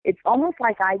it's almost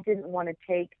like I didn't want to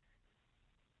take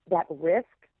that risk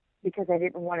because I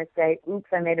didn't want to say, oops,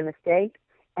 I made a mistake.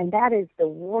 And that is the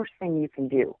worst thing you can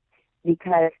do,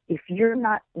 because if you're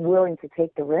not willing to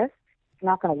take the risk, it's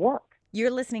not going to work. You're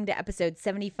listening to episode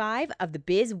 75 of the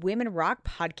Biz Women Rock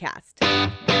podcast.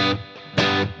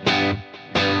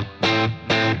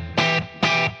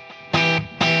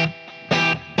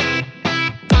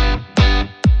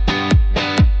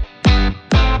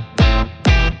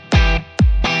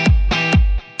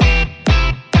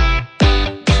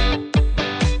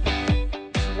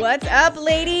 What's up,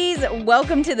 ladies?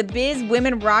 Welcome to the Biz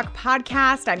Women Rock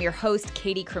podcast. I'm your host,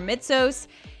 Katie Kremitzos,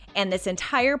 and this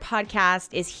entire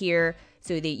podcast is here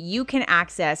so that you can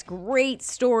access great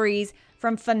stories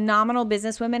from phenomenal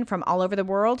businesswomen from all over the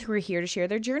world who are here to share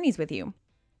their journeys with you.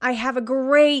 I have a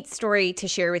great story to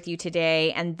share with you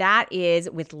today, and that is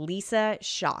with Lisa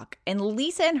Schalk. And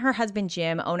Lisa and her husband,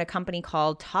 Jim, own a company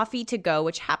called Toffee-to-Go,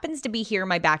 which happens to be here in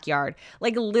my backyard.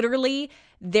 Like literally,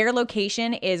 their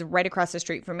location is right across the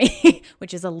street from me,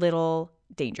 which is a little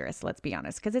dangerous, let's be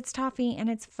honest, because it's toffee and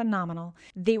it's phenomenal.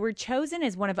 They were chosen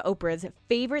as one of Oprah's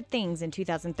favorite things in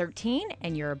 2013,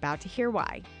 and you're about to hear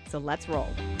why. So let's roll.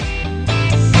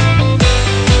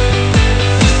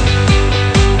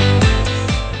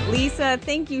 Lisa,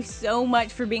 thank you so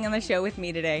much for being on the show with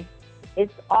me today.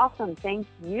 It's awesome. Thank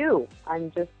you.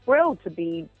 I'm just thrilled to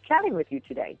be chatting with you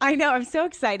today. I know. I'm so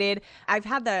excited. I've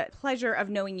had the pleasure of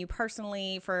knowing you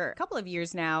personally for a couple of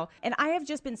years now, and I have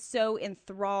just been so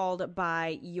enthralled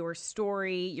by your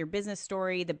story, your business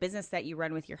story, the business that you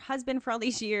run with your husband for all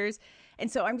these years.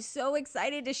 And so I'm so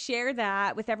excited to share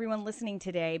that with everyone listening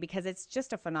today because it's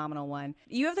just a phenomenal one.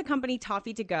 You have the company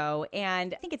Toffee-to-Go,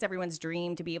 and I think it's everyone's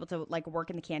dream to be able to like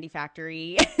work in the candy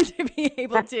factory, to be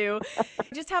able to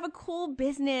just have a cool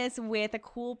business with a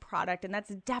cool product. And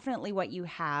that's definitely what you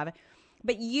have.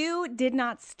 But you did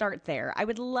not start there. I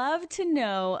would love to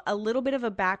know a little bit of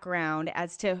a background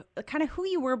as to kind of who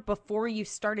you were before you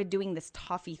started doing this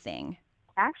toffee thing.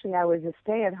 Actually, I was a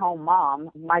stay-at-home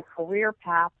mom. My career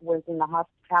path was in the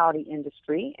hospitality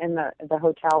industry, in the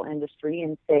hotel industry,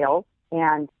 in sales.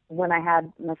 And when I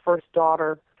had my first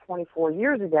daughter 24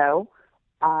 years ago,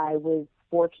 I was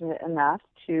fortunate enough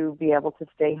to be able to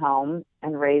stay home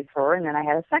and raise her. And then I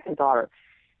had a second daughter.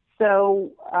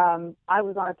 So I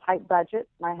was on a tight budget.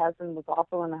 My husband was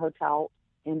also in the hotel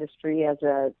industry as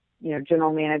a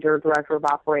general manager, director of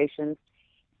operations.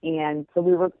 And so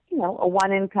we were, a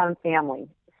one-income family.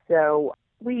 So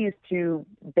we used to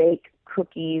bake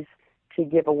cookies to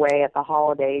give away at the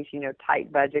holidays,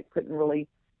 tight budget, couldn't really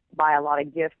buy a lot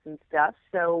of gifts and stuff.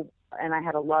 So, and I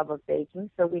had a love of baking,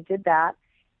 so we did that.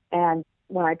 And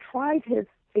when I tried his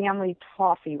family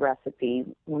toffee recipe,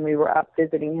 when we were up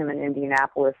visiting him in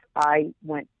Indianapolis, I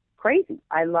went crazy.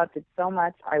 I loved it so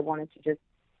much. I wanted to just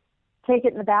take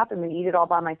it in the bathroom and eat it all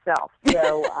by myself.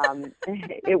 So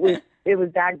it was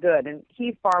that good. And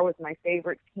Heath Bar was my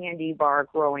favorite candy bar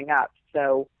growing up.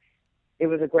 So it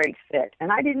was a great fit.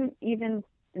 And I didn't even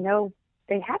know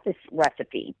they had this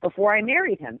recipe before I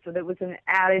married him. So that was an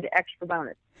added extra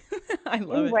bonus. I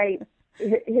love anyway,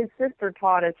 his sister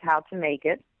taught us how to make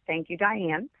it. Thank you,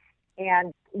 Diane.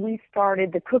 And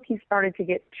the cookies started to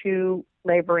get too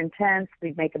labor intense.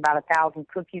 We'd make about 1,000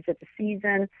 cookies at the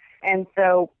season. And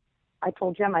so I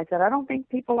told Jim, I said, I don't think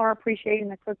people are appreciating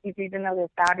the cookies, even though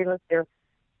they're fabulous. They're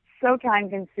so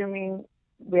time-consuming.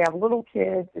 We have little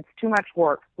kids. It's too much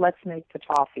work. Let's make the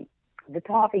toffee. The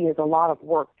toffee is a lot of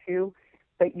work, too,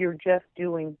 but you're just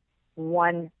doing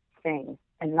one thing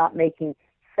and not making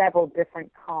several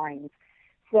different kinds.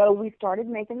 So we started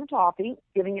making the toffee,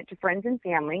 giving it to friends and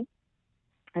family,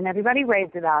 and everybody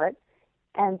raved about it.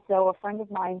 And so a friend of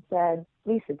mine said,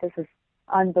 Lisa, this is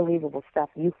unbelievable stuff.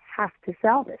 You have to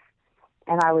sell this.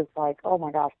 And I was like, oh,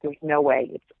 my gosh, there's no way.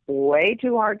 It's way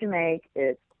too hard to make.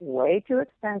 It's way too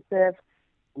expensive.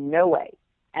 No way.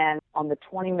 And on the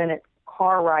 20-minute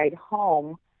car ride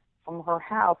home from her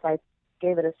house, I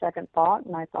gave it a second thought,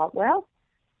 and I thought, well,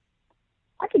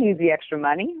 I can use the extra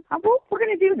money. We're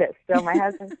going to do this. So my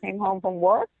husband came home from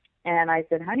work, and I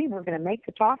said, honey, we're going to make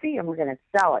the toffee, and we're going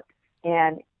to sell it.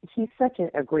 And he's such an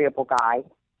agreeable guy.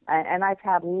 And I've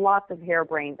had lots of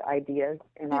harebrained ideas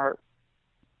in our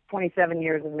 27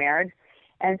 years of marriage.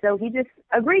 And so he just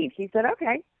agreed. He said,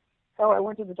 okay. So I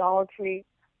went to the Dollar Tree.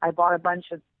 I bought a bunch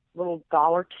of little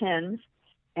dollar tins,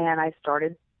 and I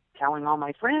started telling all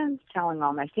my friends, telling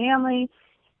all my family,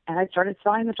 and I started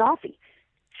selling the toffee.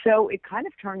 So it kind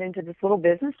of turned into this little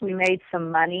business. We made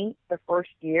some money the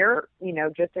first year,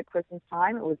 just at Christmas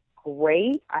time. It was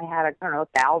great. I had,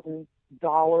 $1,000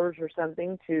 or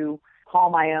something to call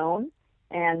my own.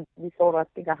 and we sold, I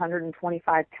think,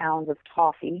 125 pounds of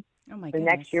toffee. Oh, my The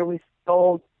goodness. next year we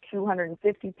sold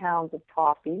 250 pounds of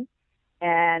toffee,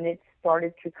 and it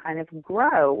started to kind of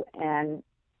grow. And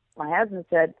my husband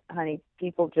said, honey,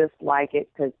 people just like it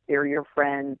because they're your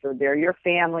friends or they're your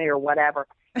family or whatever.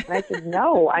 And I said,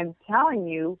 no, I'm telling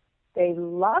you, they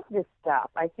love this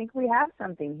stuff. I think we have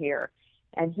something here.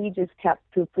 And he just kept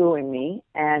poo-pooing me.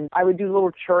 And I would do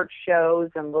little church shows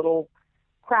and little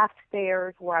craft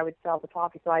fairs where I would sell the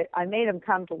toffee. So I made him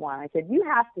come to one. I said, you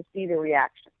have to see the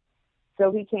reaction.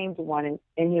 So he came to one,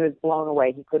 and he was blown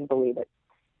away. He couldn't believe it.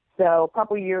 So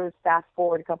fast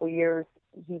forward a couple years,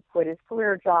 he quit his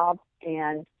career job,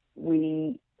 and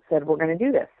we said, we're going to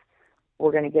do this.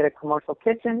 We're going to get a commercial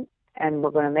kitchen, and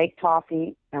we're going to make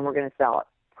toffee, and we're going to sell it.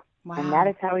 Wow. And that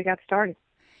is how we got started.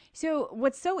 So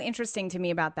what's so interesting to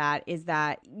me about that is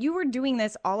that you were doing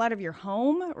this all out of your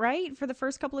home, right? For the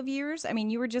first couple of years. I mean,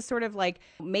 you were just sort of like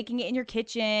making it in your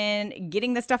kitchen,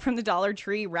 getting the stuff from the Dollar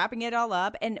Tree, wrapping it all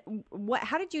up. And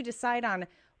how did you decide on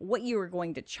what you were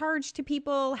going to charge to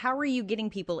people? How were you getting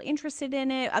people interested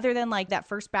in it? Other than like that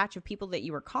first batch of people that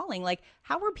you were calling, like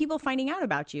how were people finding out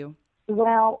about you?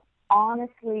 Well,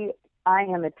 honestly, I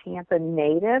am a Tampa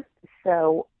native,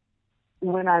 so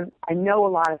I know a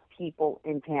lot of people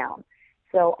in town.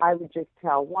 So I would just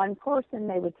tell one person,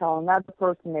 they would tell another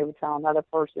person, they would tell another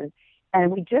person.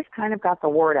 And we just kind of got the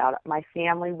word out. My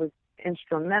family was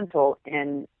instrumental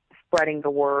in spreading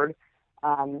the word.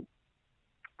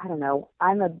 I don't know.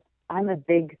 I'm a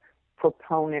big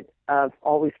proponent of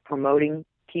always promoting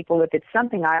people. If it's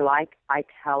something I like, I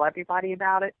tell everybody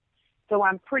about it. So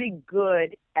I'm pretty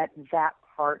good at that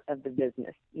part of the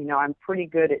business. I'm pretty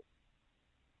good at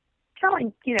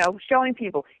telling, showing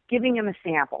people, giving them a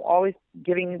sample, always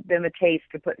giving them a taste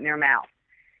to put in their mouth.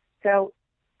 So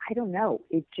I don't know.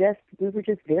 We were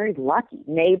just very lucky.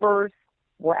 Neighbors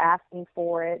were asking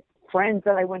for it. Friends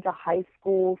that I went to high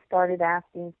school started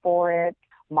asking for it.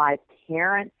 My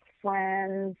parents'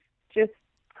 friends, just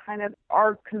kind of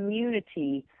our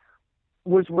community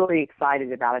was really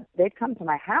excited about it. They'd come to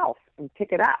my house and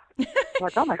pick it up.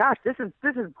 Like, oh my gosh, this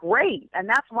is great. And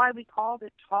that's why we called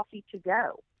it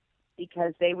Toffee-to-Go,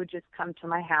 because they would just come to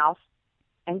my house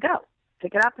and go,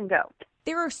 pick it up and go.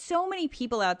 There are so many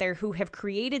people out there who have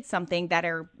created something that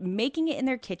are making it in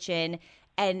their kitchen,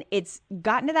 and it's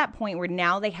gotten to that point where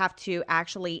now they have to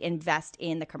actually invest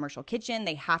in the commercial kitchen.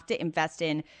 They have to invest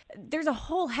in, there's a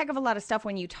whole heck of a lot of stuff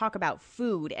when you talk about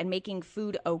food and making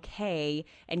food okay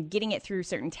and getting it through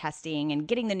certain testing and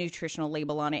getting the nutritional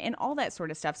label on it and all that sort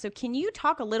of stuff. So can you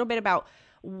talk a little bit about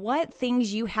what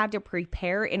things you had to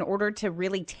prepare in order to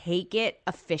really take it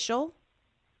official?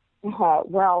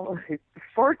 Well,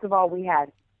 first of all, we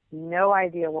had no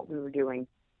idea what we were doing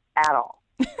at all.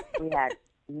 We had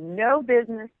no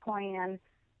business plan.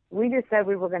 We just said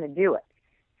we were going to do it.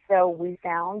 So we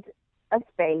found a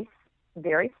space,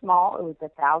 very small. It was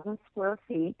 1,000 square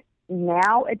feet.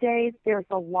 Nowadays, there's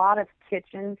a lot of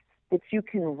kitchens that you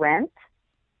can rent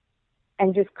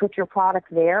and just cook your product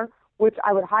there, which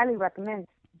I would highly recommend.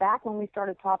 Back when we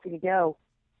started Toffee-to-Go,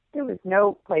 there was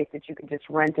no place that you could just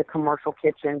rent a commercial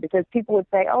kitchen, because people would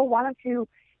say, oh, why don't you,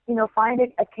 find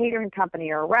a catering company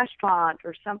or a restaurant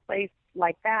or someplace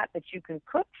like that you can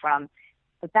cook from.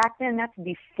 But back then, that's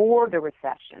before the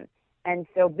recession. And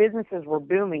so businesses were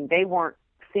booming. They weren't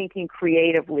thinking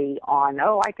creatively on,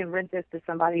 oh, I can rent this to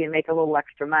somebody and make a little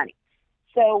extra money.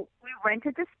 So we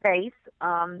rented the space,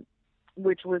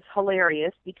 which was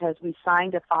hilarious because we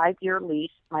signed a 5-year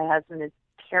lease. My husband is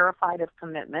terrified of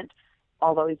commitment,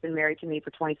 although he's been married to me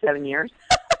for 27 years.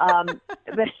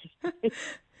 But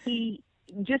he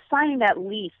just signing that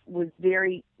lease was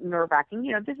very nerve-wracking.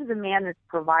 This is a man that's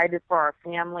provided for our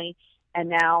family, and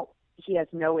now he has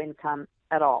no income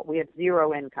at all. We have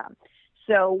zero income.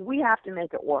 So we have to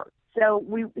make it work. So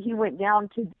he went down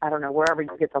to, I don't know, wherever you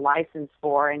get the license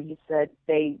for, and the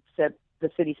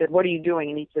city said, what are you doing?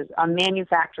 And he says, I'm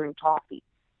manufacturing toffee.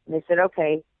 And they said,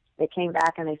 okay. They came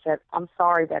back and they said, I'm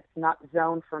sorry, that's not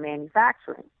zoned for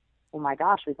manufacturing. Oh my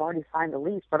gosh, we've already signed the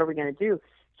lease. What are we going to do?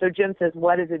 So Jim says,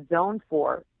 what is it zoned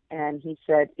for? And he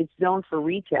said, it's zoned for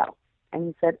retail. And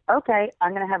he said, okay,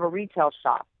 I'm going to have a retail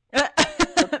shop.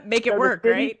 Make it work,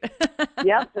 right?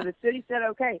 Yep. So the city said,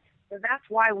 okay. So that's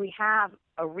why we have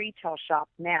a retail shop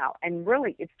now. And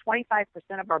really, it's 25%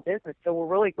 of our business. So we're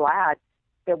really glad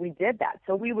that we did that.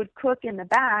 So we would cook in the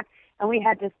back, and we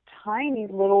had this tiny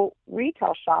little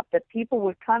retail shop that people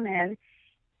would come in,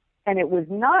 and it was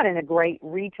not in a great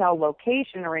retail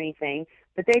location or anything,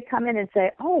 but they'd come in and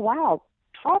say, oh, wow,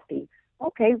 toffee.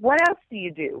 Okay, what else do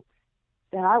you do?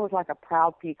 Then I was like a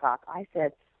proud peacock. I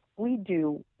said, We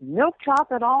do milk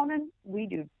chocolate almond, we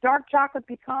do dark chocolate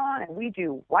pecan, and we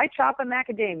do white chocolate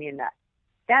macadamia nut.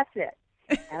 That's it.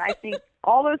 And I think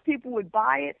all those people would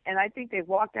buy it, and I think they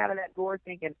walked out of that door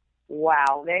thinking,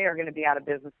 wow, they are going to be out of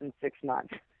business in 6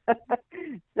 months.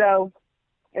 So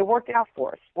it worked out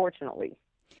for us, fortunately.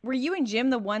 Were you and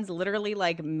Jim the ones literally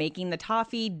like making the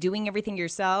toffee, doing everything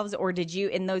yourselves? Or did you,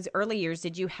 in those early years,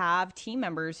 did you have team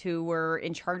members who were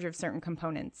in charge of certain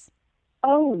components?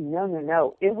 Oh,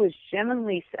 no. It was Jim and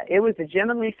Lisa. It was the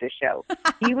Jim and Lisa show.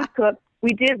 He would cook.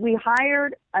 We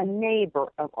hired a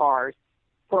neighbor of ours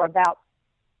for about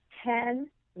 10,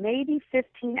 maybe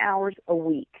 15 hours a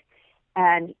week.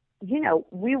 And,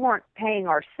 we weren't paying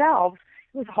ourselves.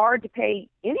 It was hard to pay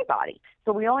anybody.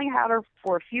 So we only had her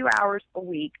for a few hours a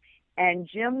week. And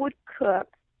Jim would cook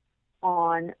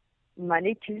on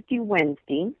Monday, Tuesday,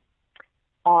 Wednesday.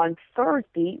 On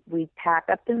Thursday, we'd pack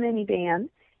up the minivan.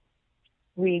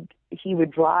 He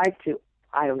would drive to,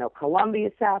 Columbia,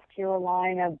 South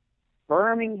Carolina,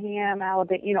 Birmingham,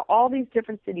 Alabama, all these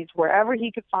different cities, wherever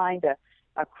he could find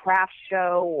a craft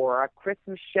show or a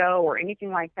Christmas show or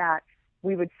anything like that.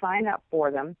 We would sign up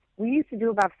for them. We used to do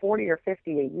about 40 or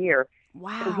 50 a year.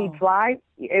 Wow. So he'd drive.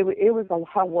 It was a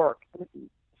lot of work.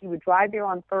 He would drive there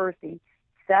on Thursday,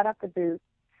 set up the booth,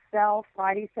 sell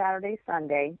Friday, Saturday,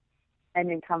 Sunday,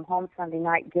 and then come home Sunday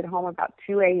night, get home about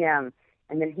 2 a.m.,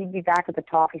 and then he'd be back at the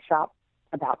toffee shop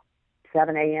about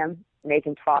 7 a.m.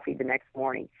 making toffee the next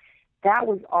morning. That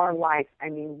was our life. I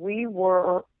mean, we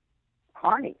were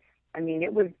carnies. I mean,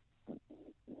 it was.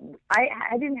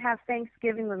 I didn't have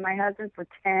Thanksgiving with my husband for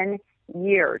 10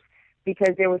 years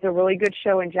because there was a really good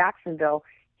show in Jacksonville.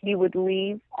 He would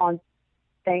leave on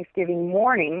Thanksgiving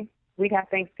morning. We'd have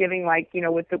Thanksgiving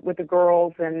with the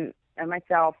girls and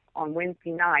myself on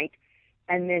Wednesday night,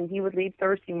 and then he would leave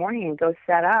Thursday morning and go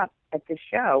set up at the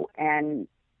show, and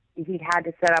he had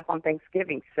to set up on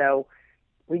Thanksgiving. So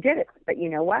we did it. But you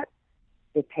know what?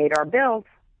 It paid our bills.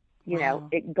 Wow.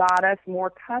 It got us more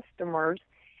customers.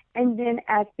 And then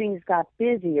as things got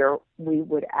busier, we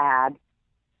would add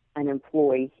an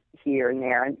employee here and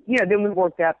there. And, then we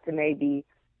worked up to maybe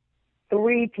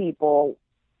 3 people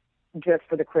just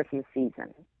for the Christmas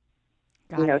season.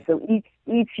 Got it. So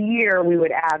each year we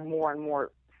would add more and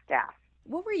more staff.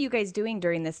 What were you guys doing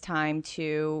during this time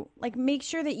to make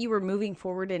sure that you were moving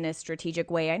forward in a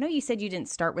strategic way? I know you said you didn't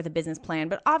start with a business plan,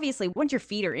 but obviously once your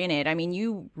feet are in it, I mean,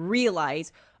 you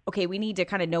realize, okay, we need to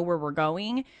kind of know where we're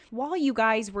going. While you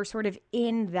guys were sort of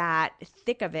in that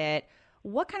thick of it,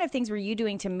 what kind of things were you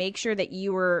doing to make sure that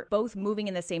you were both moving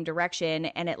in the same direction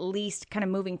and at least kind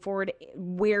of moving forward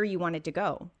where you wanted to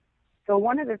go? So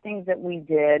one of the things that we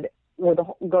did was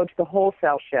go to the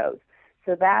wholesale shows.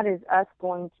 So that is us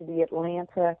going to the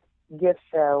Atlanta gift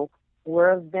show. We're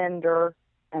a vendor,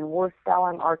 and we're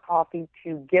selling our coffee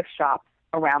to gift shops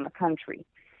around the country.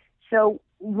 So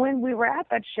when we were at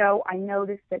that show, I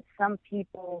noticed that some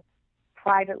people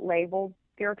private labeled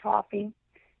their toffee,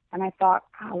 and I thought,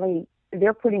 golly,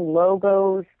 they're putting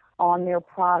logos on their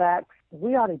products.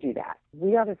 We ought to do that.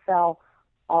 We ought to sell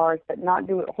ours, but not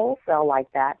do it wholesale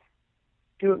like that.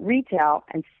 Do it retail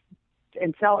and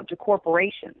sell it to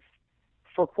corporations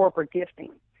for corporate gifting.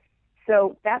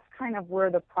 So that's kind of where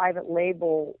the private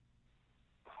label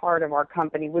part of our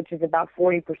company, which is about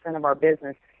 40% of our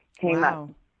business, came up,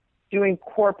 doing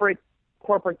corporate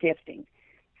gifting.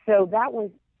 So that was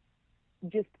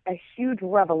just a huge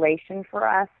revelation for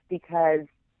us because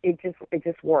it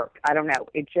just worked. I don't know.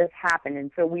 It just happened.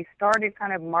 And so we started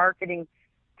kind of marketing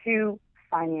to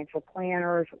financial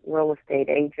planners, real estate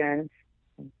agents,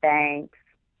 banks,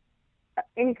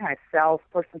 any kind of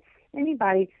salesperson,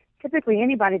 typically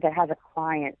anybody that has a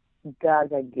client does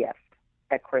a gift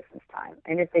at Christmas time.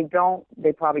 And if they don't,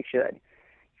 they probably should.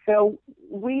 So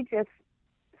we just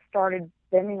started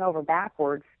bending over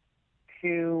backwards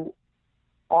to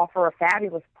offer a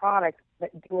fabulous product, but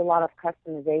do a lot of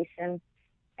customization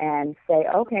and say,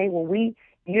 okay, well,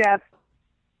 you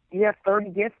have 30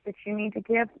 gifts that you need to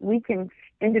give. We can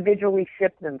individually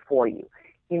ship them for you.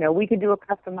 We can do a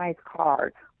customized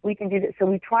card. We can do that. So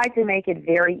we tried to make it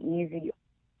very easy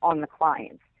on the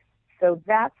clients. So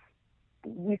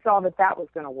we saw that was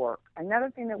going to work. Another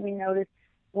thing that we noticed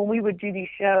when we would do these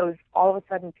shows, all of a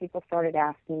sudden people started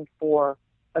asking for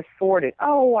assorted.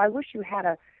 Oh, I wish you had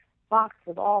a box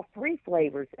with all 3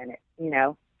 flavors in it,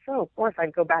 So, of course,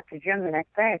 I'd go back to Jim the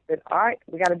next day. I said, all right,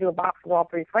 we got to do a box with all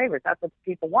 3 flavors. That's what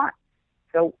people want.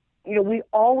 So, we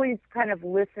always kind of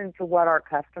listen to what our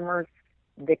customers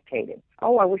dictated.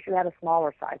 Oh, I wish you had a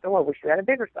smaller size. Oh, I wish you had a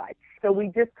bigger size. So we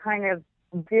just kind of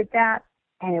did that,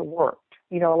 and it worked.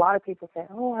 A lot of people say,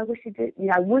 oh, I wish you did.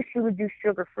 I wish you would do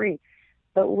sugar-free.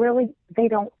 But really, they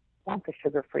don't want the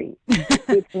sugar-free.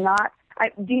 It's not,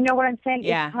 do you know what I'm saying?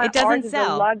 Yeah, It's it doesn't ours is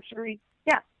sell. a luxury.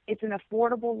 Yeah, it's an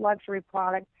affordable luxury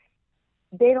product.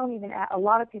 They don't even, a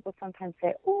lot of people sometimes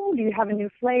say, oh, do you have a new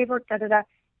flavor? Da, da, da.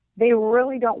 They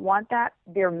really don't want that.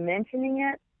 They're mentioning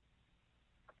it.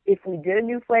 If we did a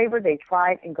new flavor, they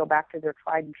try it and go back to their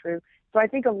tried and true. So I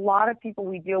think a lot of people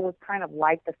we deal with kind of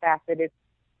like the fact that it's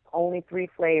only 3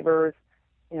 flavors,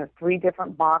 3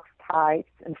 different box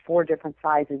types and 4 different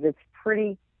sizes. It's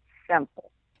pretty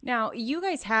simple. Now, you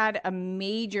guys had a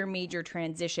major, major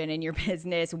transition in your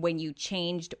business when you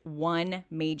changed one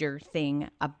major thing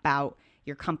about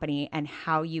your company and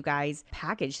how you guys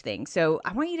package things. So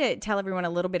I want you to tell everyone a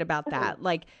little bit about that.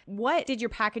 Like, what did your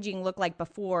packaging look like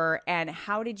before, and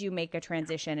how did you make a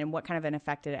transition, and what kind of an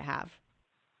effect did it have?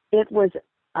 It was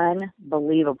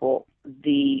unbelievable,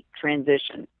 the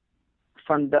transition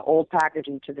from the old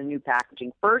packaging to the new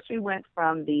packaging. First, we went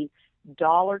from the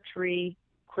Dollar Tree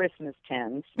Christmas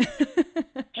tins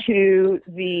to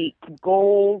the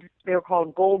gold, they were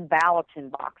called gold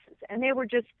Balatin boxes. And they were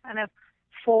just kind of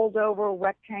fold over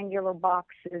rectangular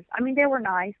boxes. I mean, they were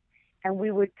nice. And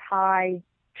we would tie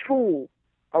tulle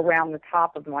around the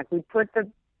top of them. Like we'd put the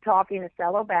toffee in a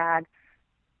cello bag,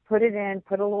 put it in,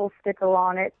 put a little sticker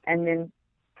on it, and then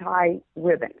tie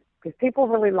ribbon. Because people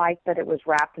really liked that it was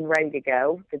wrapped and ready to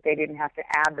go, that they didn't have to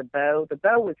add the bow. The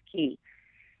bow was key.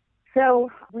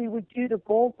 So we would do the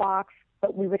gold box,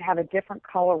 but we would have a different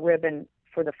color ribbon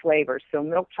for the flavors. So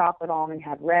milk chocolate almond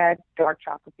had red, dark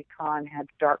chocolate pecan had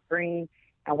dark green,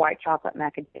 and white chocolate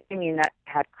macadamia nut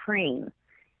had cream.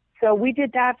 So we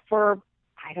did that for,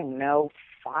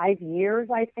 5 years,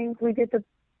 I think we did the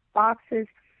boxes.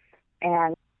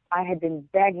 And I had been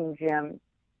begging Jim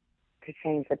to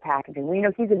change the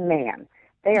packaging. He's a man.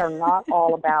 They are not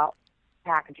all about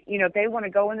packaging. If they want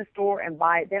to go in the store and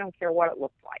buy it, they don't care what it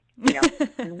looks like.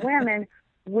 And women,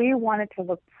 we want it to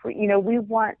look we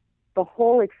want the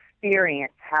whole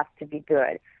experience has to be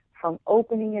good. From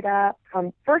opening it up,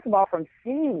 first of all, from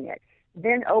seeing it,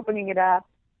 then opening it up,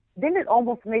 then it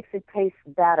almost makes it taste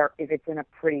better if it's in a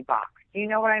pretty box. Do you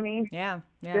know what I mean? Yeah.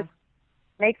 Just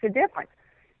makes a difference.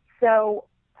 So,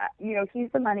 he's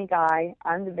the money guy,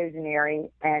 I'm the visionary,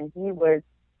 and he was,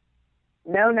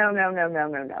 no.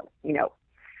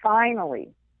 Finally,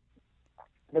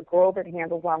 the girl that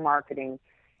handles our marketing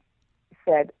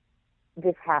said,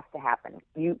 this has to happen.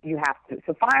 You have to.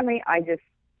 So finally, I just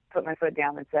put my foot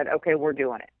down and said, okay, we're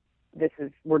doing it.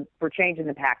 We're changing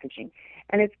the packaging.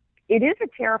 And it is a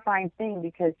terrifying thing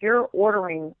because you're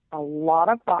ordering a lot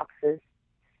of boxes.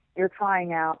 You're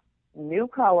trying out new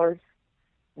colors,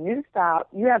 new style.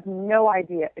 You have no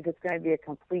idea if it's going to be a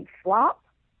complete flop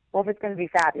or if it's going to be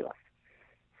fabulous.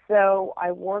 So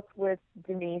I worked with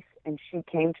Denise, and she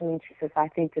came to me and she says, I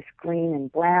think green and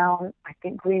brown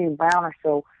are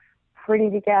so pretty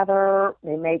together.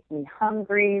 They make me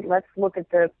hungry. Let's look at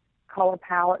the color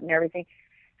palette and everything.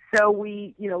 So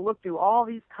we, looked through all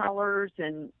these colors,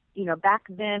 and, back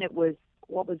then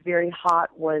what was very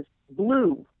hot was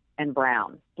blue and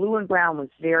brown. Blue and brown was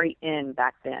very in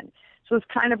back then. So it's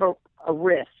kind of a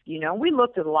risk, We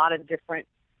looked at a lot of different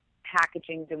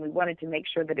packagings, and we wanted to make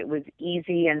sure that it was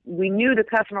easy, and we knew the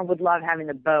customer would love having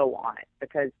the bow on it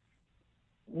because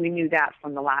we knew that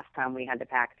from the last time we had the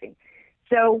packaging.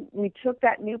 So we took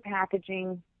that new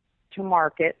packaging to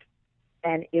market,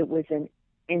 and it was an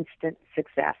instant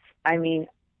success. I mean,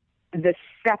 the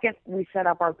second we set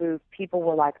up our booth, people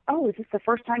were like, oh, is this the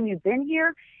first time you've been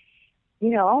here?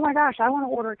 Oh my gosh, I want to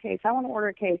order a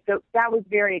case. So that was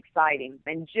very exciting.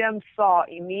 And Jim saw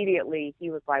immediately, he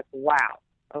was like, wow,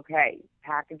 okay,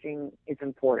 packaging is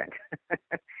important.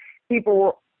 They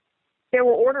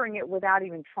were ordering it without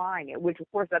even trying it, which of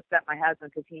course upset my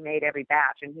husband because he made every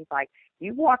batch. And he's like,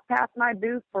 you walked past my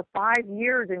booth for 5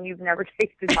 years and you've never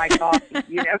tasted my coffee,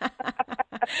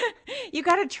 You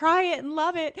got to try it and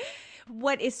love it.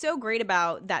 What is so great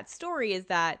about that story is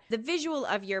that the visual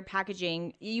of your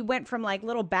packaging, you went from like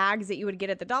little bags that you would get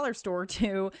at the dollar store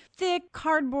to thick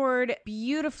cardboard,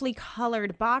 beautifully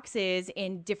colored boxes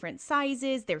in different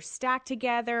sizes. They're stacked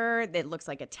together. It looks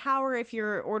like a tower if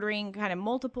you're ordering kind of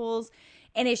multiples.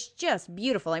 And it's just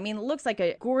beautiful. I mean, it looks like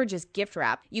a gorgeous gift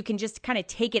wrap. You can just kind of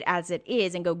take it as it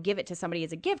is and go give it to somebody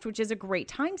as a gift, which is a great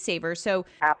time saver. So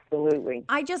absolutely.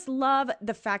 I just love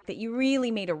the fact that you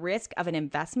really made a risk of an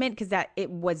investment because that it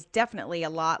was definitely a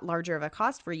lot larger of a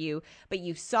cost for you, but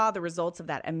you saw the results of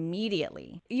that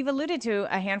immediately. You've alluded to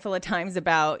a handful of times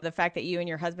about the fact that you and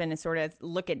your husband sort of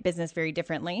look at business very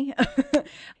differently.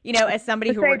 As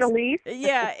somebody who works, the least.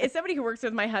 as somebody who works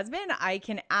with my husband, I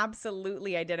can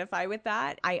absolutely identify with that.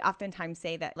 that. I oftentimes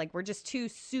say that like we're just two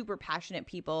super passionate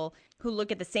people who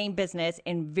look at the same business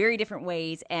in very different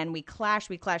ways, and we clash,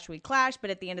 but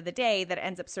at the end of the day, that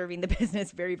ends up serving the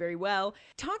business very, very well.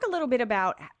 Talk a little bit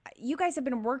about, you guys have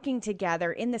been working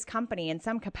together in this company in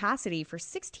some capacity for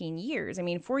 16 years. I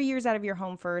mean, 4 years out of your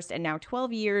home first and now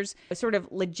 12 years sort of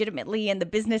legitimately in the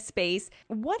business space.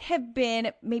 What have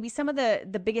been maybe some of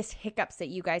the biggest hiccups that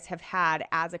you guys have had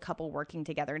as a couple working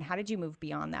together, and how did you move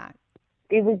beyond that?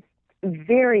 It was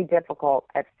very difficult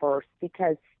at first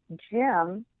because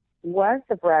Jim was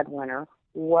the breadwinner,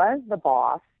 was the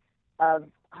boss of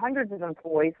hundreds of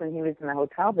employees when he was in the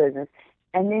hotel business,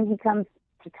 and then he comes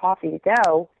to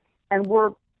Toffee-to-Go, and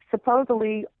we're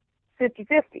supposedly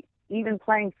 50-50, even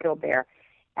playing field there.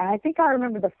 And I think I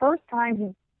remember the first time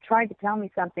he tried to tell me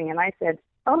something, and I said,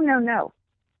 "Oh, no,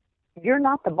 you're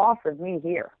not the boss of me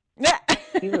here."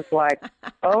 He was like,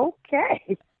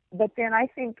 "Okay." But then I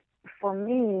think for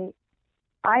me,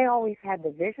 I always had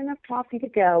the vision of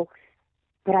Toffee-to-Go,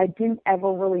 but I didn't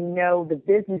ever really know the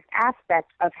business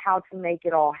aspect of how to make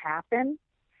it all happen.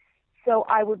 So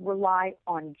I would rely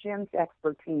on Jim's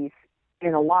expertise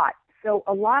in a lot. So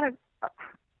a lot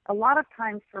of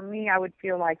times for me, I would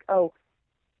feel like, oh,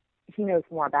 he knows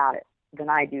more about it than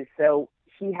I do, so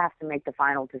he has to make the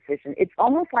final decision. It's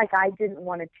almost like I didn't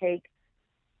want to take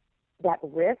that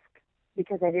risk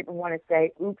because I didn't want to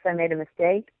say, "Oops, I made a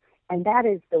mistake." And that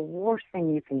is the worst thing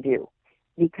you can do,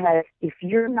 because if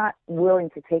you're not willing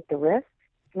to take the risk,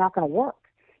 it's not going to work.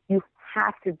 You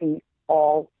have to be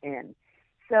all in.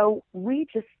 So we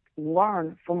just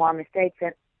learn from our mistakes,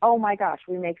 and oh my gosh,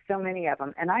 we make so many of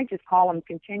them. And I just call them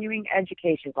continuing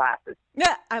education classes.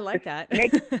 Yeah, I like that.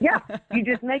 You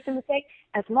just make the mistake.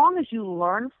 As long as you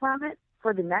learn from it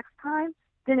for the next time,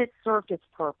 then it served its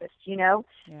purpose, Yeah.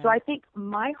 So I think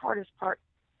my hardest part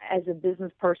as a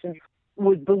business person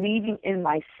was believing in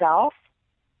myself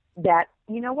that,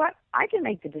 you know what, I can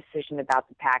make the decision about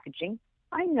the packaging.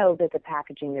 I know that the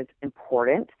packaging is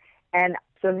important. And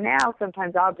so now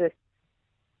sometimes I'll just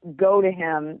go to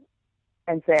him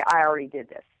and say, "I already did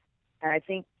this." And I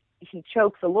think he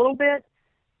chokes a little bit,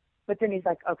 but then he's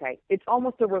like, "Okay." It's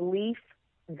almost a relief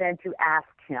than to ask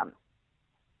him.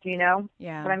 Do you know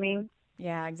what I mean?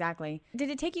 Yeah, exactly. Did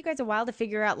it take you guys a while to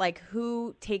figure out like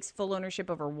who takes full ownership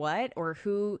over what, or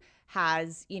who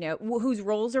has, whose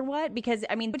roles are what? Because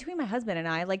I mean, between my husband and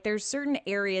I, like there's certain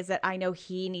areas that I know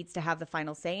he needs to have the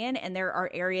final say in, and there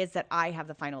are areas that I have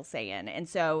the final say in. And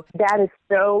so that is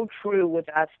so true with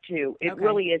us too. It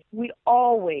really is. We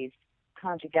always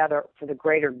come together for the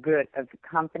greater good of the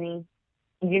company.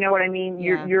 You know what I mean?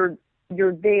 Yeah.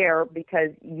 You're there because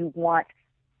you want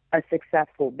a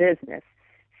successful business.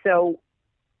 So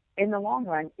in the long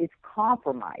run, it's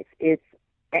compromise. It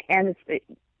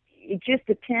just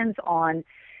depends on,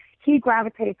 he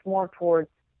gravitates more towards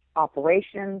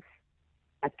operations,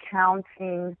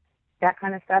 accounting, that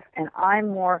kind of stuff, and I'm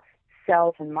more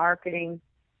sales and marketing,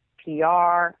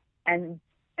 PR, and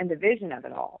the vision of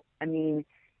it all. I mean,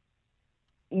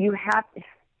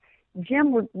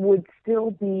 Jim would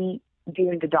still be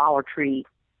doing the Dollar Tree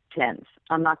tins.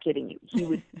 I'm not kidding you. He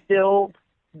would still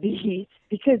be,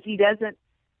 because he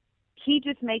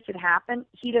just makes it happen.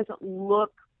 He doesn't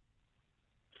look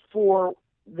for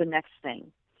the next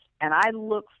thing. And I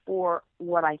look for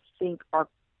what I think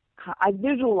I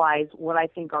visualize what I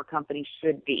think our company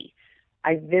should be.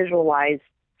 I visualize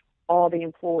all the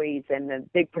employees and the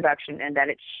big production and that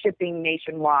it's shipping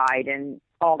nationwide and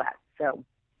all that. So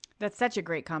that's such a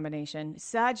great combination.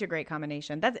 Such a great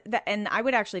combination. And I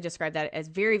would actually describe that as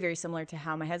very, very similar to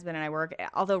how my husband and I work,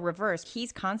 although reversed.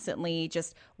 He's constantly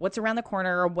just what's around the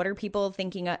corner, or what are people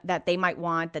thinking that they might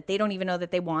want, that they don't even know that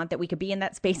they want, that we could be in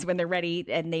that space when they're ready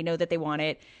and they know that they want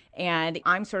it. And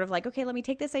I'm sort of like, okay, let me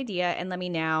take this idea and let me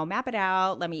now map it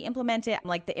out. Let me implement it. I'm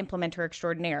like the implementer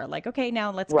extraordinaire. Like, okay, now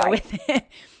let's go with it.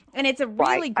 And it's a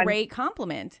really great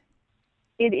compliment.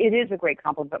 It is a great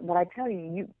compliment. But I tell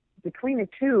you, between the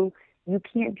two, you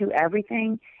can't do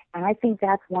everything, and I think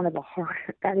that is one of the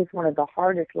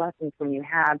hardest lessons when you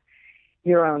have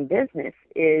your own business,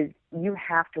 is you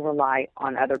have to rely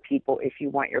on other people if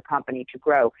you want your company to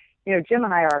grow. Jim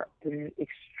and I are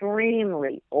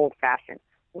extremely old-fashioned.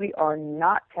 We are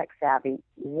not tech savvy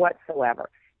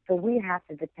whatsoever, so we have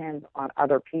to depend on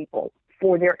other people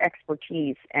for their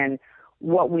expertise and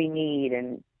what we need.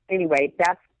 And anyway,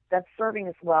 that's serving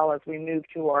us well as we move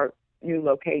to our new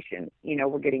location.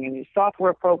 We're getting a new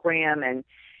software program and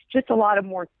just a lot of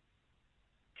more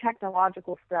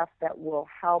technological stuff that will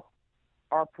help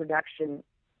our production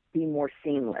be more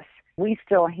seamless. We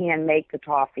still hand make the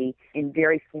toffee in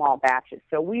very small batches.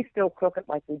 So we still cook it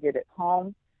like we did at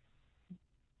home,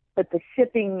 but the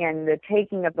shipping and the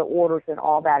taking of the orders and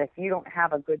all that, if you don't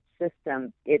have a good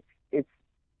system, it's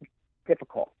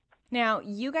difficult. Now,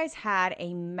 you guys had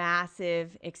a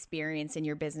massive experience in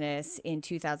your business in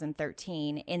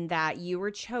 2013 in that you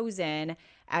were chosen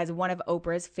as one of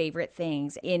Oprah's favorite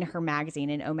things in her magazine,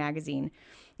 in O Magazine.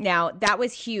 Now, that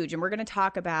was huge, and we're going to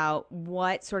talk about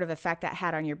what sort of effect that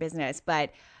had on your business,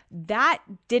 but that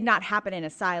did not happen in a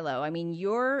silo. I mean,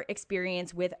 your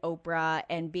experience with Oprah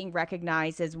and being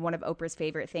recognized as one of Oprah's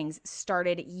favorite things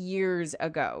started years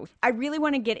ago. I really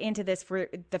want to get into this for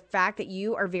the fact that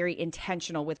you are very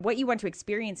intentional with what you want to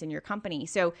experience in your company.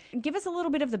 So give us a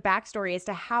little bit of the backstory as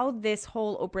to how this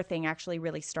whole Oprah thing actually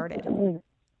really started.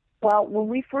 Well, when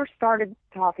we first started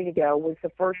Toffee-to-Go was the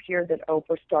first year that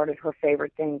Oprah started her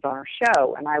favorite things on her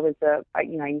show. And I used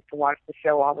to watch the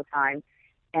show all the time.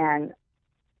 And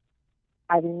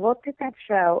I looked at that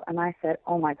show and I said,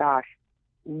 oh my gosh,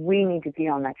 we need to be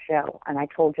on that show. And I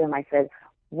told Jim, I said,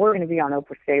 we're going to be on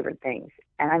Oprah's favorite things.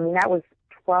 And I mean, that was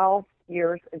 12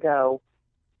 years ago.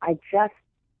 I just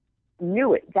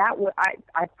knew it.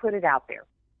 I put it out there.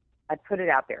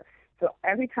 So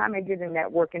every time I did a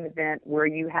networking event where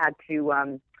you had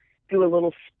to do a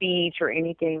little speech or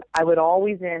anything, I would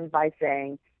always end by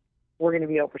saying, we're going to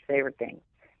be Oprah's favorite thing.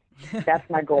 That's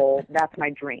my goal. That's my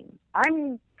dream.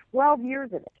 I'm 12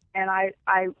 years of it. And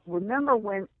I remember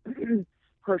when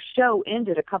her show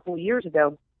ended a couple of years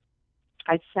ago,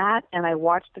 I sat and I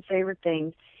watched the favorite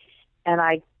things and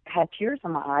I had tears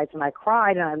in my eyes and I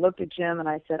cried and I looked at Jim and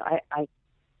I said,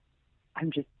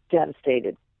 I'm just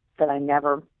devastated that I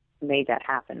never made that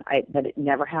happen. That it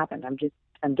never happened.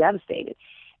 I'm devastated.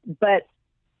 But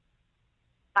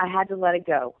I had to let it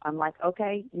go. I'm like,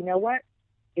 okay, you know what?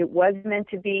 It was meant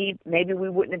to be. Maybe we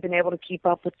wouldn't have been able to keep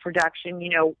up with production,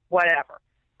 whatever.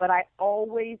 But I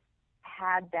always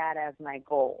had that as my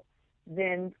goal.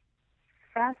 Then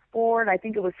fast forward, I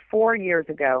think it was 4 years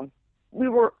ago, we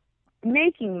were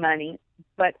making money,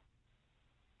 but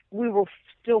we were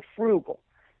still frugal.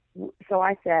 So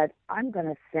I said, I'm going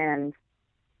to send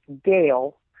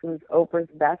Gail, who's Oprah's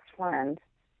best friend,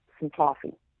 some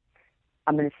toffee.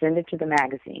 I'm going to send it to the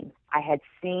magazine. I had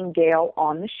seen Gail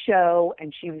on the show,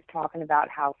 and she was talking about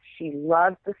how she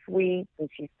loves the sweets, and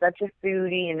she's such a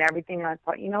foodie and everything. And I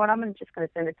thought, you know what, I'm just going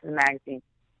to send it to the magazine.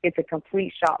 It's a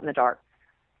complete shot in the dark.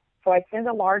 So I sent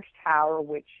a large tower,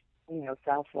 which,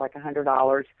 sells for like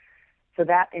 $100. So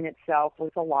that in itself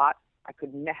was a lot. I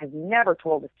have never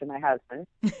told this to my husband.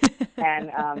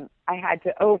 And I had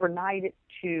to overnight it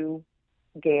to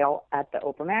Gail at the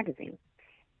Oprah magazine.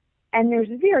 And there's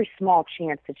a very small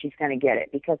chance that she's going to get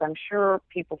it because I'm sure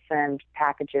people send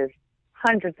packages,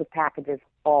 hundreds of packages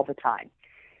all the time.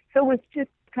 So it was just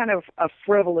kind of a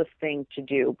frivolous thing to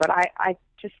do, but I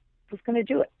just was going to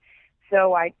do it.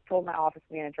 So I told my office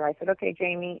manager, I said, okay,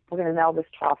 Jamie, we're going to mail this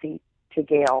toffee to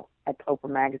Gail at the Oprah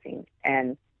magazine.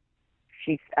 And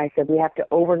I said, we have to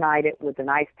overnight it with an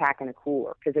ice pack and a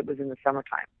cooler because it was in the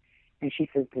summertime. And she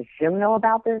says, does Jim know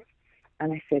about this?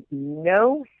 And I said,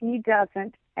 no, he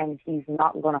doesn't, and he's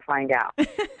not going to find out.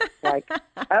 Like,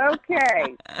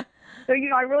 okay. So,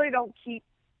 I really don't keep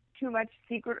too much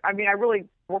secret. I mean,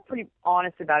 we're pretty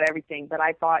honest about everything, but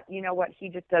I thought, you know what, he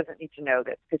just doesn't need to know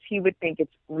this because he would think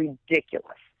it's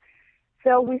ridiculous.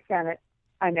 So we sent it.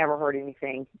 I never heard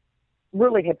anything.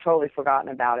 Really had totally forgotten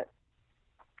about it.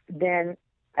 Then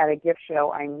at a gift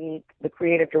show, I meet the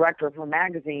creative director of her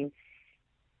magazine.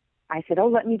 I said, oh,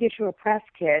 let me get you a press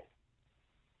kit.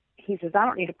 He says, I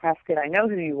don't need a press kit. I know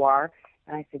who you are.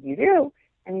 And I said, you do?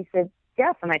 And he said,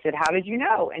 yes. And I said, how did you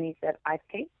know? And he said, I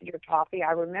tasted your toffee.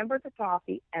 I remember the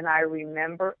toffee, and I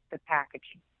remember the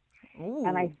packaging. Ooh.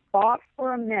 And I thought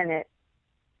for a minute.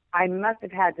 I must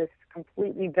have had this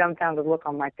completely dumbfounded look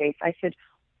on my face. I said,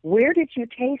 where did you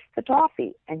taste the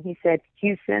toffee? And he said,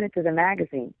 you sent it to the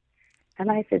magazine. And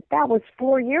I said, that was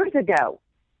 4 years ago.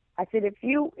 I said, if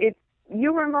you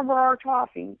remember our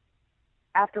toffee,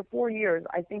 after 4 years,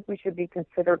 I think we should be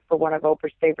considered for one of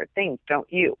Oprah's favorite things,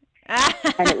 don't you?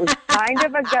 And it was kind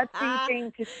of a gutsy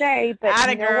thing to say, but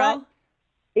you know what?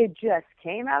 It just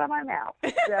came out of my mouth.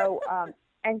 So,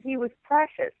 and he was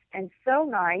precious and so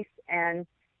nice. And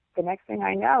the next thing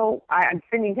I know, I'm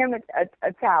sending him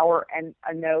a tower and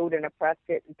a note and a press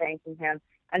kit and thanking him.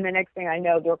 And the next thing I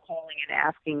know, they're calling and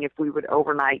asking if we would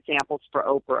overnight samples for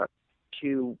Oprah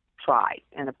to try.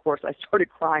 And of course, I started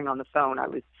crying on the phone. I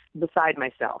was beside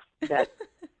myself that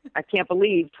I can't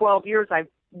believe 12 years I've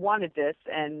wanted this,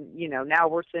 and now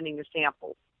we're sending the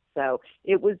samples. So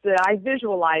it was I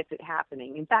visualized it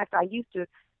happening. In fact, I used to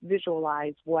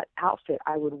visualize what outfit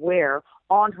I would wear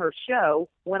on her show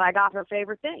when I got her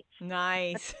favorite thing.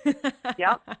 Nice.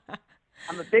 Yep.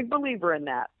 I'm a big believer in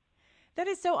that. That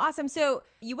is so awesome. So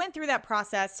you went through that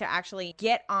process to actually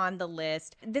get on the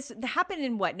list. This happened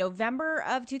in what, November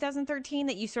of 2013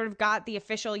 that you sort of got the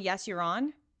official, yes, you're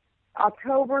on?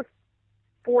 October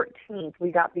 14th,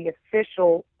 we got the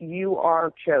official "you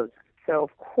are chosen." So,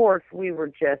 of course, we were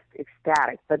just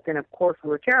ecstatic. But then, of course, we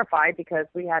were terrified because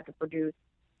we had to produce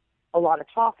a lot of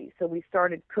toffee. So we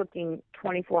started cooking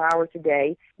 24 hours a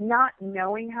day, not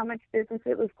knowing how much business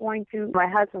it was going to. My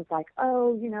husband's like,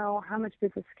 oh, how much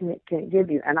business can it give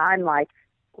you? And I'm like,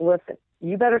 listen,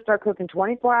 you better start cooking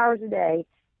 24 hours a day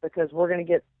because we're going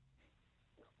to get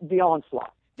the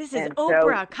onslaught. This is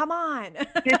Oprah. Come on.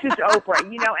 This is Oprah,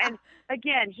 and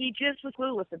again, he just was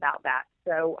clueless about that.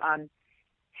 So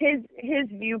his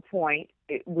viewpoint,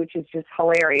 which is just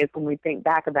hilarious when we think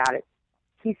back about it,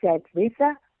 he said,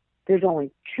 Lisa, there's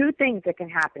only two things that can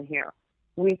happen here.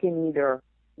 We're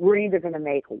either going to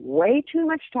make way too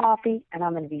much toffee and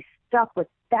I'm going to be stuck with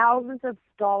thousands of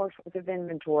dollars worth of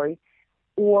inventory,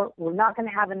 or we're not going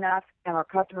to have enough and our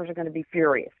customers are going to be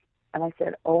furious. And I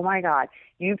said, oh my God,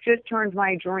 you've just turned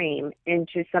my dream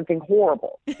into something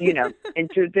horrible,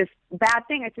 into this bad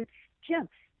thing. I said, Jim,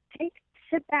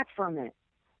 sit back for a minute.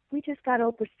 We just got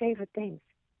Oprah's favorite things.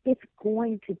 It's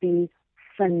going to be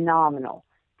phenomenal.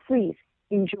 Please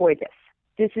enjoy this.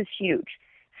 This is huge.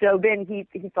 So then he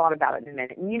thought about it in a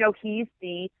minute. And, he's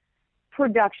the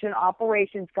production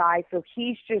operations guy, so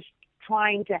he's just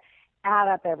trying to add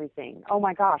up everything. Oh,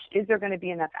 my gosh, is there going to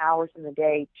be enough hours in the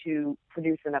day to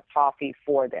produce enough toffee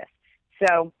for this?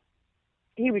 So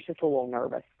he was just a little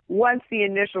nervous. Once the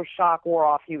initial shock wore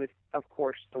off, he was, of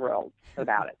course, thrilled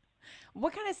about it.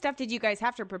 What kind of stuff did you guys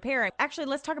have to prepare? Actually,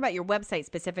 let's talk about your website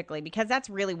specifically, because that's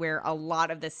really where a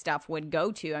lot of this stuff would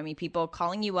go to. I mean, people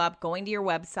calling you up, going to your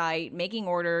website, making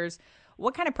orders.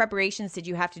 What kind of preparations did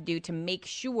you have to do to make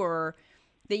sure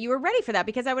that you were ready for that?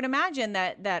 Because I would imagine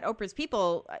that Oprah's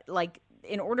people, like,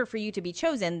 in order for you to be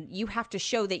chosen, you have to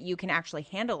show that you can actually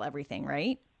handle everything,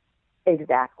 right?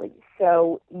 Exactly.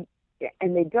 So,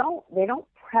 and they don't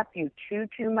prep you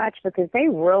too much because they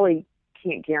really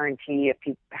can't guarantee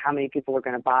how many people are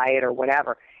going to buy it or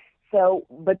whatever. So,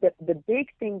 but the big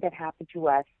thing that happened to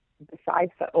us,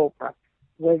 besides the Oprah,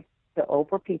 was the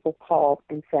Oprah people called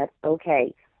and said,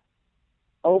 okay,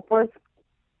 Oprah's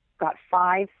got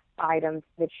 5 items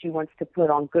that she wants to put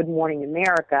on Good Morning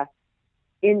America,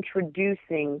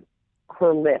 introducing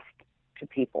her list to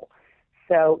people.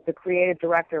 So the creative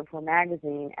director of her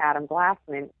magazine, Adam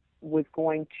Glassman, was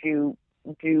going to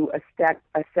do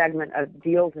a segment of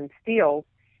Deals and Steals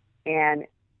and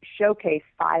showcase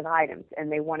 5 items,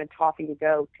 and they wanted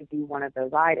Toffee-to-Go to be one of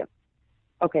those items.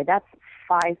 Okay, that's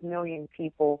 5 million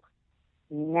people,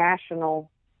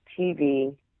 national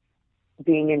TV,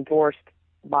 being endorsed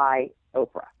by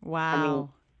Oprah. Wow.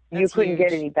 I mean, you couldn't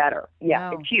get any better. Yeah,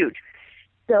 wow. It's huge.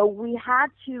 So we had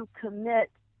to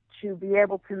commit to be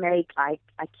able to make, I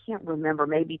can't remember,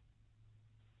 maybe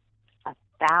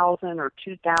 1,000 or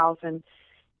 2,000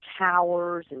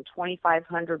 towers and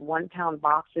 2,500 one-pound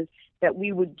boxes that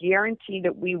we would guarantee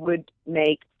that we would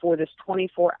make for this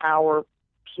 24-hour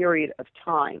period of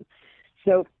time.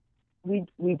 So we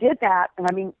did that, and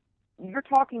I mean, you're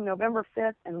talking November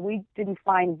 5th, and we didn't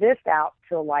find this out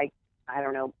till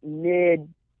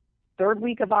mid-3rd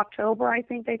week of October, I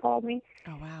think they called me.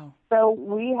 Oh, wow. So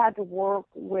we had to work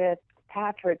with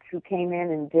Patrick, who came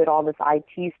in and did all this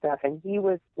IT stuff, and he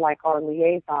was like our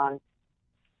liaison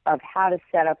of how to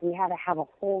set up. We had to have a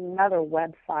whole nother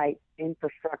website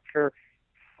infrastructure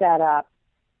set up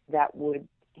that would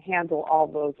handle all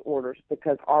those orders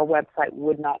because our website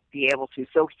would not be able to.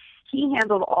 So he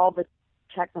handled all the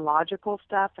technological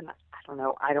stuff, and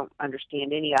I don't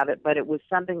understand any of it, but it was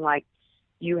something like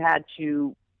you had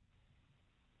to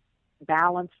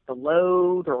balance the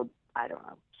load, or I don't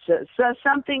know. So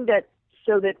something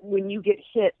so that when you get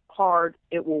hit hard,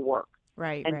 it will work.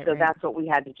 Right. And so that's what we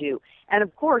had to do. And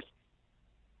of course,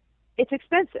 it's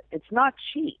expensive. It's not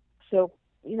cheap. So,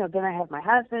 then I have my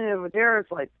husband over there.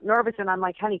 It's like nervous. And I'm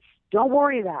like, honey, don't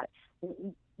worry about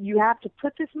it. You have to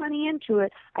put this money into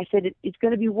it. I said, it's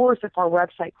going to be worse if our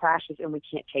website crashes and we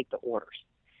can't take the orders.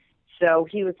 So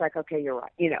he was like, okay, you're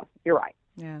right. You're right.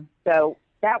 Yeah. So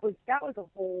that was a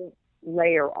whole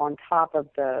layer on top of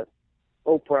the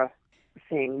Oprah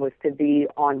thing, was to be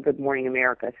on Good Morning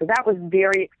America. So that was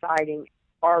very exciting.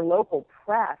 Our local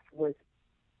press was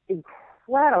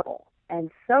incredible and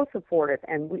so supportive,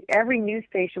 and every news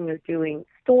station was doing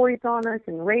stories on us,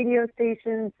 and radio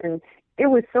stations, and it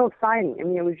was so exciting. I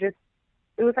mean,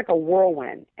 it was like a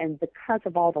whirlwind, and because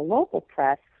of all the local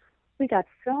press, we got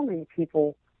so many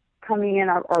people coming in.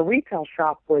 Our retail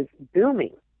shop was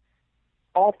booming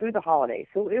all through the holidays,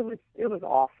 so it was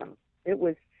awesome. It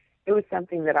was it was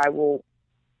something that I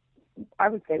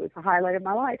would say it was the highlight of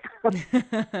my life.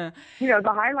 The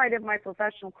highlight of my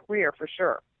professional career for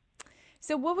sure.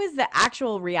 So what was the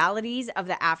actual realities of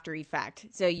the after effect?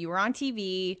 So you were on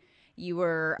TV, you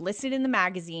were listed in the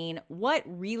magazine. What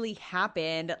really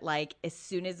happened like as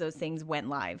soon as those things went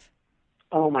live?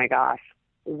 Oh my gosh.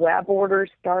 Web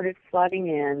orders started flooding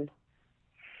in,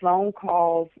 phone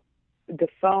calls,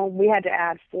 we had to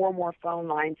add 4 more phone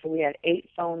lines, so we had 8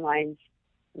 phone lines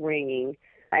ringing,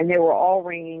 and they were all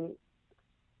ringing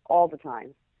all the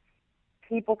time.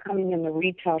 People coming in the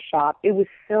retail shop. It was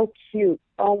so cute.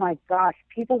 Oh my gosh.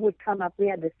 People would come up. We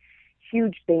had this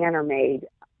huge banner made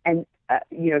and,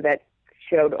 that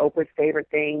showed Oprah's favorite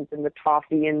things and the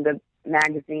toffee in the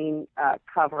magazine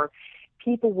cover.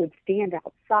 People would stand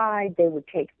outside. They would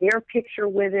take their picture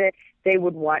with it. They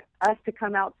would want us to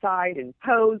come outside and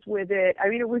pose with it. I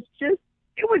mean, it was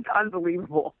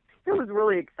unbelievable. It was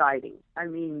really exciting. I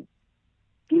mean,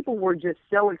 people were just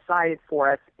so excited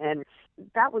for us, and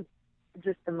that was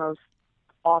just the most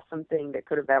awesome thing that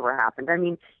could have ever happened. I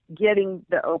mean, getting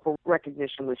the Oprah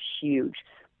recognition was huge,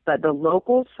 but the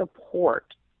local support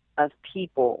of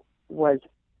people was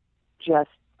just,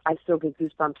 I still get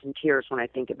goosebumps and tears when I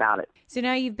think about it. So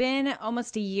now you've been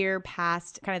almost a year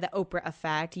past kind of the Oprah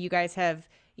effect. You guys have,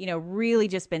 really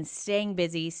just been staying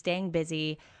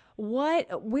busy. Where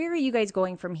are you guys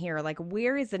going from here? Like,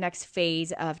 where is the next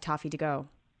phase of Toffee-to-Go?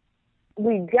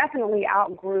 We definitely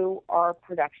outgrew our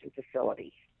production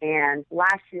facility. And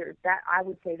last year, I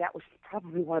would say that was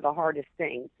probably one of the hardest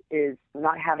things, is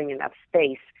not having enough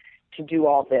space to do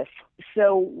all this.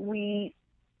 So we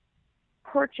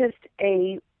purchased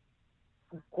a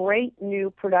great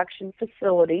new production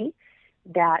facility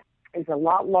that is a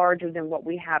lot larger than what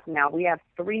we have now. We have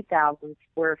 3,000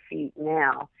 square feet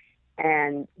now,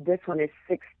 and this one is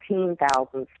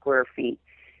 16,000 square feet.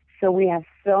 So we have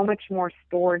so much more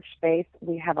storage space.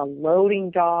 We have a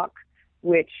loading dock,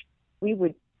 which we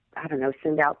would,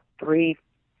 send out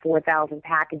 3,000-4,000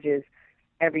 packages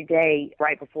every day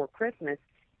right before Christmas.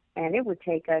 And it would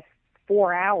take us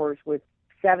 4 hours with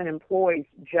 7 employees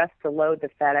just to load the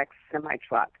FedEx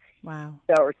semi-truck. Wow.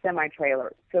 Or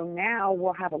semi-trailer. So now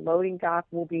we'll have a loading dock.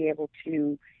 We'll be able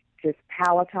to just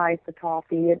palletize the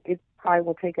toffee. It probably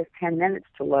will take us 10 minutes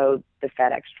to load the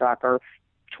FedEx truck, or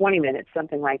 20 minutes,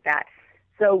 something like that.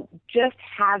 So just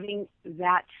having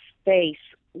that space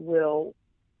will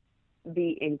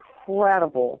be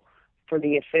incredible for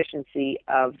the efficiency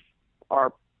of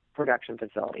our production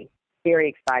facility. Very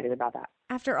excited about that.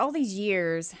 After all these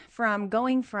years, from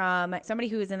going from somebody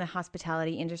who is in the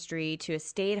hospitality industry to a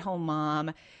stay-at-home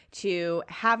mom to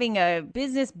having a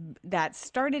business that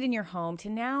started in your home to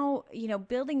now,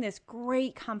 building this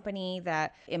great company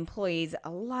that employs a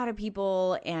lot of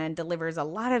people and delivers a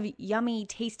lot of yummy,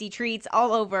 tasty treats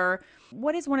all over,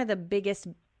 what is one of the biggest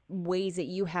ways that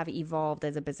you have evolved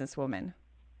as a businesswoman?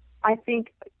 I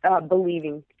think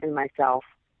believing in myself,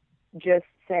 just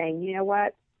saying, you know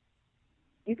what,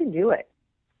 you can do it.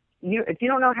 If you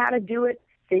don't know how to do it,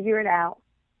 figure it out,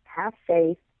 have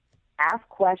faith, ask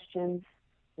questions,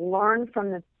 learn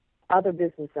from the other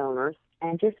business owners,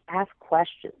 and just ask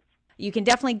questions. You can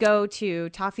definitely go to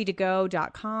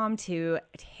Toffee-to-Go.com to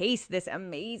taste this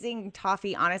amazing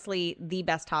toffee. Honestly, the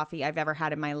best toffee I've ever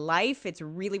had in my life. It's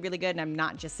really, really good, and I'm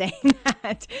not just saying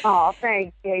that. Oh,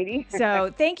 thanks, Katie.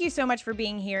 So thank you so much for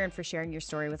being here and for sharing your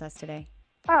story with us today.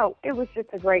 Oh, it was just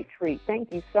a great treat.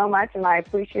 Thank you so much, and I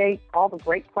appreciate all the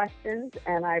great questions,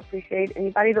 and I appreciate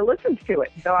anybody that listens to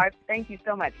it. So I thank you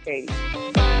so much, Katie.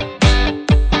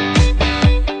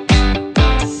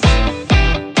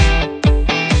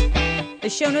 The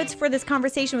show notes for this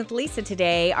conversation with Lisa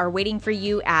today are waiting for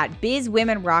you at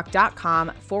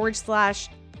bizwomenrock.com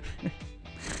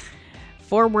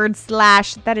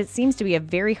 / that it seems to be a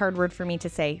very hard word for me to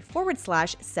say,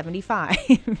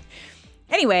 /75.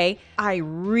 Anyway, I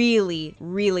really,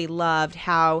 really loved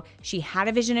how she had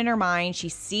a vision in her mind. She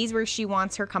sees where she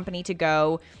wants her company to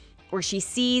go, or she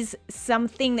sees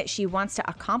something that she wants to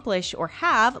accomplish or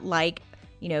have, like,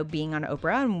 being on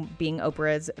Oprah and being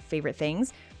Oprah's favorite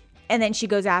things. And then she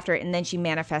goes after it, and then she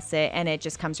manifests it, and it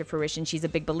just comes to fruition. She's a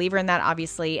big believer in that,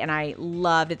 obviously, and I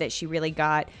loved that she really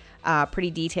got pretty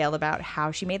detailed about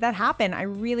how she made that happen. I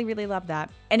really, really love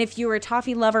that. And if you're a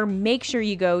toffee lover, make sure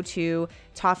you go to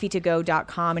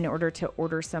Toffee-to-Go.com in order to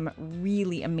order some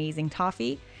really amazing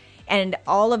toffee. And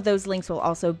all of those links will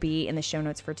also be in the show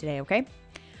notes for today, okay?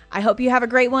 I hope you have a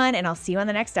great one, and I'll see you on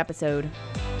the next episode.